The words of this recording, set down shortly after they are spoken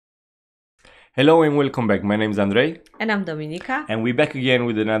Hello and welcome back. My name is Andrei. And I'm Dominika. And we're back again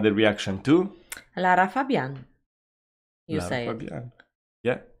with another reaction to Lara Fabian. You Lara say Fabian.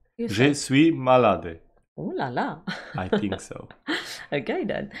 Yeah. You Je suis malade. Oh la la. I think so. Okay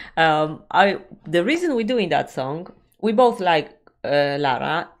then. The reason we're doing that song, we both like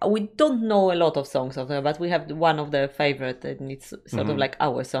Lara. We don't know a lot of songs of her, but we have one of the favorite, and it's sort of like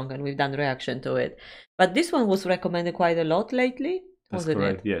our song, and we've done reaction to it. But this one was recommended quite a lot lately, That's wasn't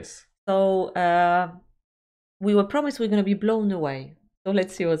correct, it? yes. So we were promised we're going to be blown away. So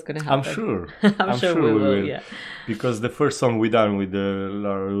let's see what's going to happen. I'm sure. I'm sure we will. Yeah. Because the first song we done with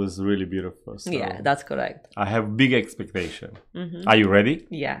Lara was really beautiful. So yeah, that's correct. I have big expectation. Are you ready?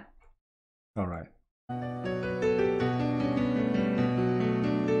 Yeah. All right.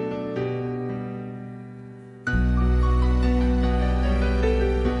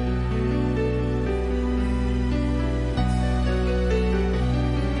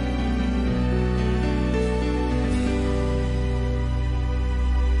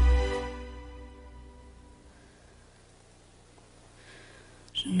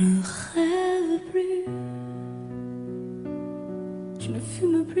 Je ne rêve plus, tu ne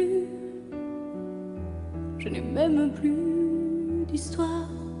fumes plus, je n'ai même plus d'histoire.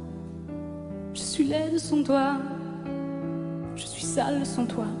 Je suis laide sans toi, je suis sale sans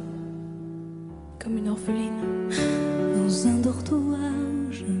toi, comme une orpheline dans un dortoir.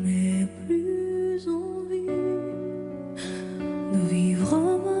 Je n'ai plus envie de vivre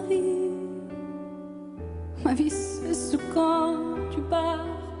ma vie. Ma vie c'est quand tu pars.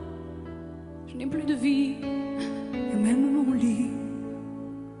 Je n'ai plus de vie, et même mon lit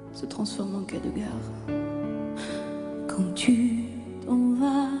se transforme en quai de gare. Quand tu t'en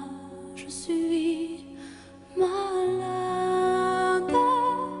vas, je suis malade,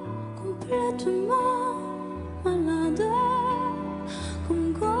 complètement malade,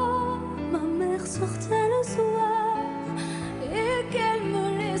 comme quand ma mère sortait le soir et qu'elle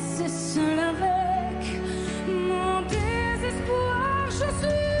me laissait seule avec mon désespoir. Je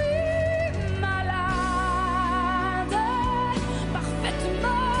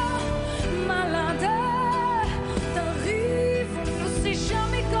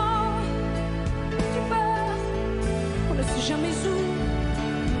suis jamais où,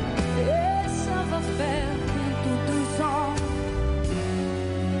 et ça va faire bientôt 2 ans.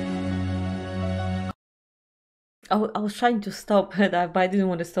 I was trying to stop that, but I didn't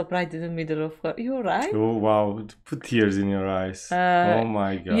want to stop right in the middle of her. You alright? Oh wow, put tears in your eyes. Oh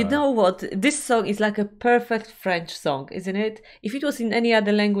my god. You know what? This song is like a perfect French song, isn't it? If it was in any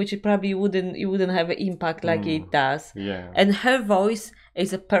other language, it probably wouldn't have an impact like it does. Yeah. And her voice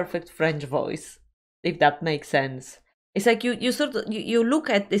is a perfect French voice, if that makes sense. It's like you look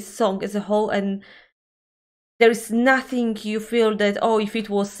at this song as a whole, and there is nothing you feel that, oh, if it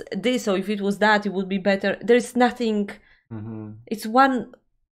was this or if it was that, it would be better. There is nothing. It's one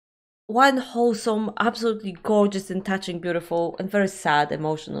wholesome, absolutely gorgeous and touching, beautiful, and very sad,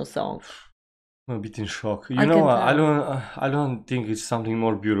 emotional song. I'm a bit in shock. You know what? I don't think it's something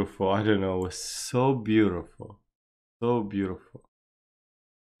more beautiful. I don't know. It's so beautiful, so beautiful,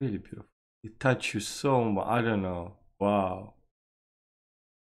 really beautiful. It touches you so much. I don't know. Wow,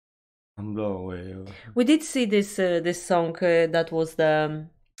 I'm blown away. We did see this song that was the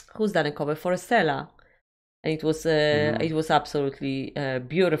who's done a cover for Estella, and it was absolutely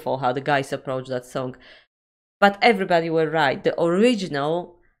beautiful how the guys approached that song. But everybody were right. The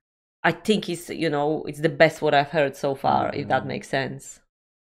original, I think, is it's the best what I've heard so far. If that makes sense.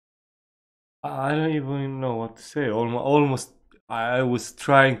 I don't even know what to say. Almost. I was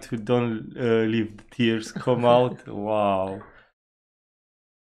trying to don't leave the tears come out. Wow.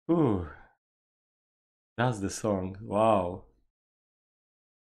 Ooh. That's the song. Wow.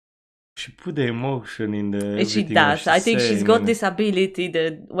 She put the emotion in the. She does. I think she's got this ability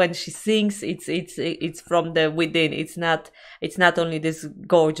that when she sings, it's from the within. It's not only this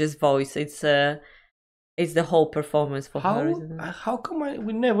gorgeous voice. It's the whole performance for her. Isn't it? How come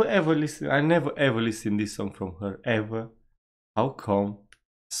we never ever listen? I never ever listen this song from her ever. How come?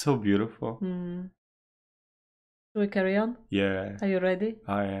 So beautiful. Should we carry on? Yeah. Are you ready?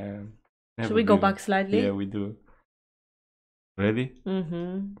 I am. Should we go back slightly? Yeah, we do. Ready? Oh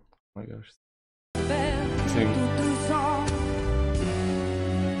my gosh. Sing.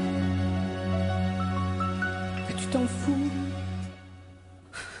 Que tu t'en fous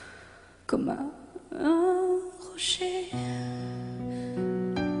comme un rocher,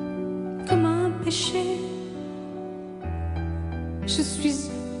 comme un péché. Je suis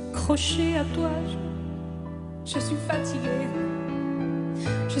accrochée à toi, je suis fatiguée,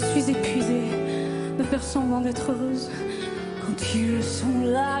 je suis épuisée de faire semblant d'être heureuse quand quand ils sont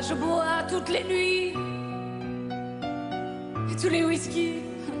là, je bois toutes les nuits. Et tous les whisky,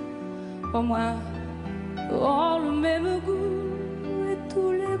 pour moi, ont le même goût. Et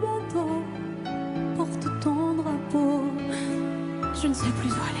tous les bateaux portent ton drapeau. Je ne sais plus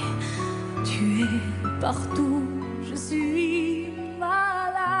où aller, tu es partout. Je suis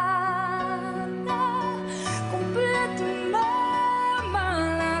malade, complètement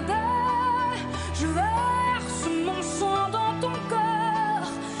malade. Je verse mon sang dans ton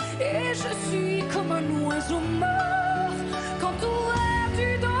corps et je suis comme un oiseau mort. Quand toi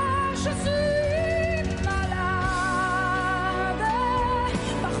tu dors, je suis malade,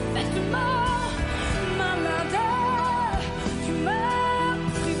 parfaitement malade. Tu m'as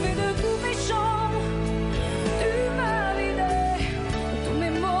privé de tous mes chants, tu m'as vidé de tous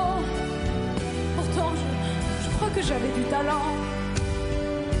mes mots. Pourtant je crois que j'avais du talent.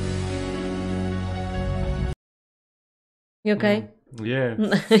 You okay? Yeah,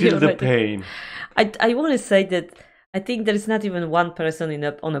 You're feel the right. pain. I want to say that I think there is not even one person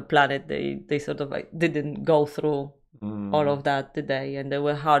on a planet they sort of like didn't go through all of that today, and they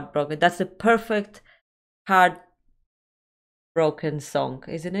were heartbroken. That's a perfect heartbroken song,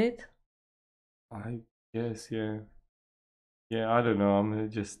 isn't it? I guess, yeah. Yeah, I don't know. I'm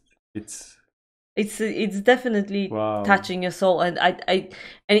just, it's It's definitely wow. touching your soul, and and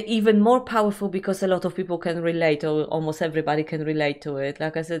even more powerful because a lot of people can relate, or almost everybody can relate to it.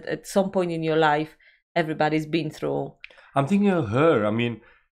 Like I said, at some point in your life, everybody's been through. I'm thinking of her. I mean,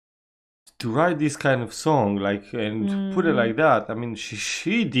 to write this kind of song, like, and to put it like that. I mean,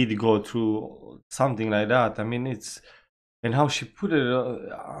 she did go through something like that. I mean, it's, and how she put it,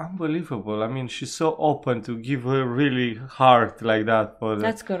 unbelievable. I mean, she's so open to give her really heart like that for the,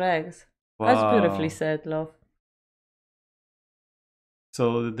 That's correct. That's beautifully wow. said, love.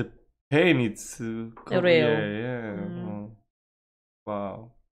 So the pain, it's Real. yeah. Oh.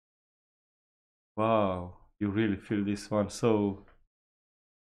 Wow. Wow. You really feel this one. So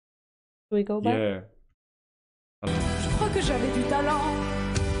Should we go back? yeah. Je crois que j'avais du talent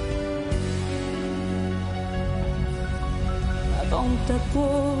avant ta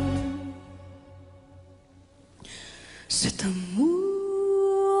peau. Cet amour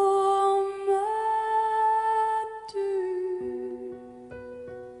m'a tué.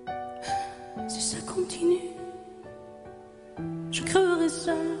 Si ça continue, je creverai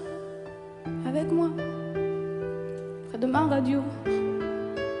seul avec moi près de ma radio,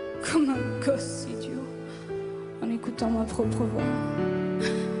 comme un gosse idiot, en écoutant ma propre voix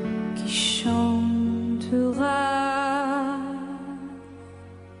qui chantera.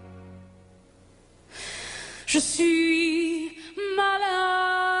 Je suis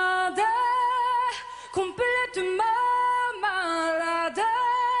malade, complètement malade,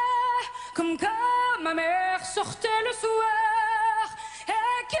 comme quand ma mère sortait le soir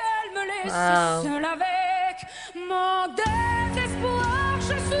et qu'elle me laissait seule avec mon désespoir.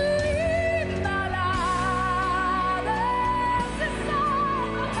 Je suis malade, c'est ça.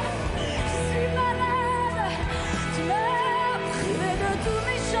 Je suis malade, tu m'as privé de tous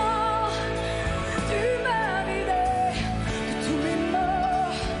mes chants, tu m'as vidé de tous mes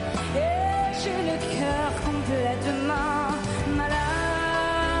mots, et j'ai le cœur complètement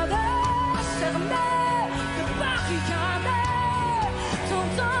malade, cerné de barricades.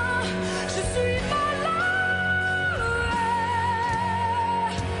 T'entends, je suis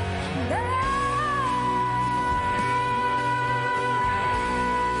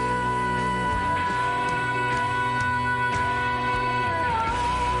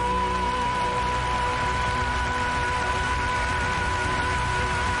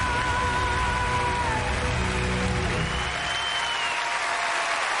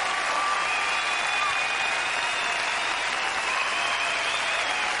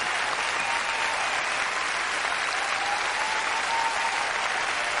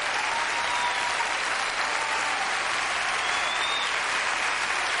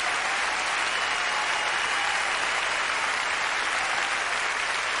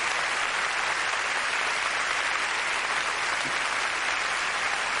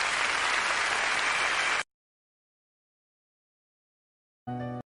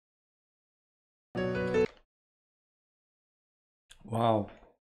Wow.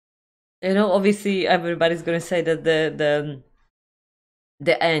 You know, obviously everybody's gonna say that the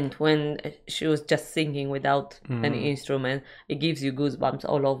end, when she was just singing without any instrument, it gives you goosebumps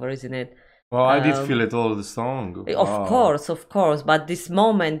all over, isn't it? Well, I did feel it all the song. Of Wow. course, but this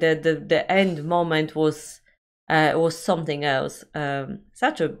moment, the end moment was something else.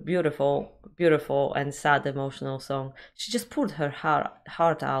 Such a beautiful and sad emotional song. She just poured her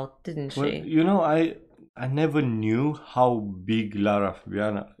heart out, didn't Well, she? you know, I never knew how big Lara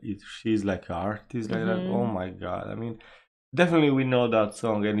Fabian is. She's like an artist like that. Oh my God. I mean, definitely we know that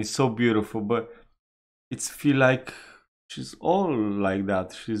song and it's so beautiful, but it's feel like she's all like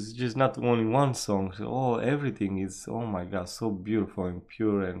that. She's just not only one song. Everything is, oh my God, so beautiful and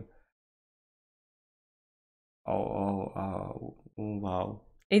pure and wow.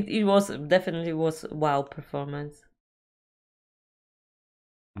 It was definitely was wow performance.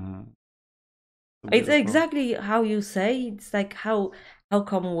 Mhm. So It's beautiful. exactly how you say. It's like how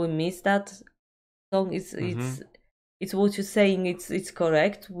come we miss that song? It's what you're saying. It's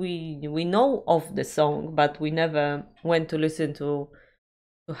correct. We know of the song, but we never went to listen to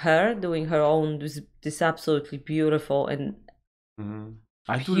her doing her own this absolutely beautiful and Mhm.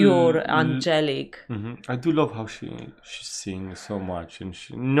 I do pure angelic. I do love how she sings so much and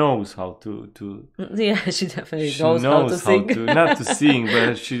she knows how to Yeah, she definitely she knows how to knows how sing. to not to sing,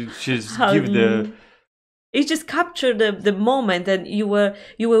 but she's give the It just captured the moment, and you were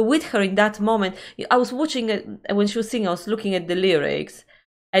with her in that moment. I was watching it when she was singing. I was looking at the lyrics,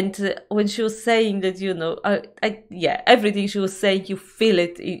 and when she was saying that, yeah, everything she was saying, you feel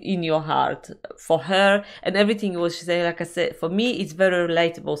it in your heart for her, and everything was she saying. Like I said, for me, it's very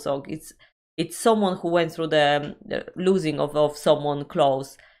relatable song. It's someone who went through the losing of someone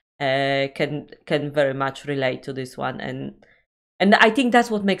close, can very much relate to this one, and I think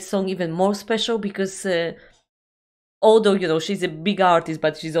that's what makes song even more special, because although she's a big artist,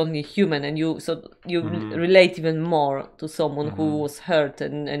 but she's only human, and you relate even more to someone who was hurt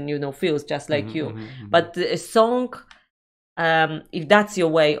and feels just like you. But a song, if that's your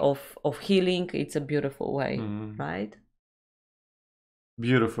way of healing, it's a beautiful way, right?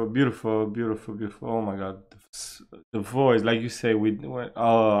 beautiful, beautiful, beautiful, beautiful. Oh my God, the voice, like you say,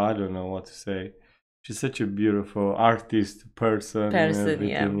 I don't know what to say. She's such a beautiful artist, person, and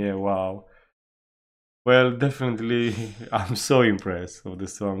everything. Yeah. Yeah, wow. Well, definitely, I'm so impressed of the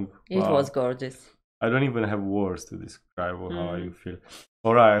song. It Wow. was gorgeous. I don't even have words to describe how you feel.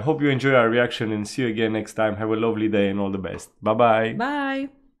 All right, I hope you enjoy our reaction and see you again next time. Have a lovely day and all the best. Bye bye. Bye.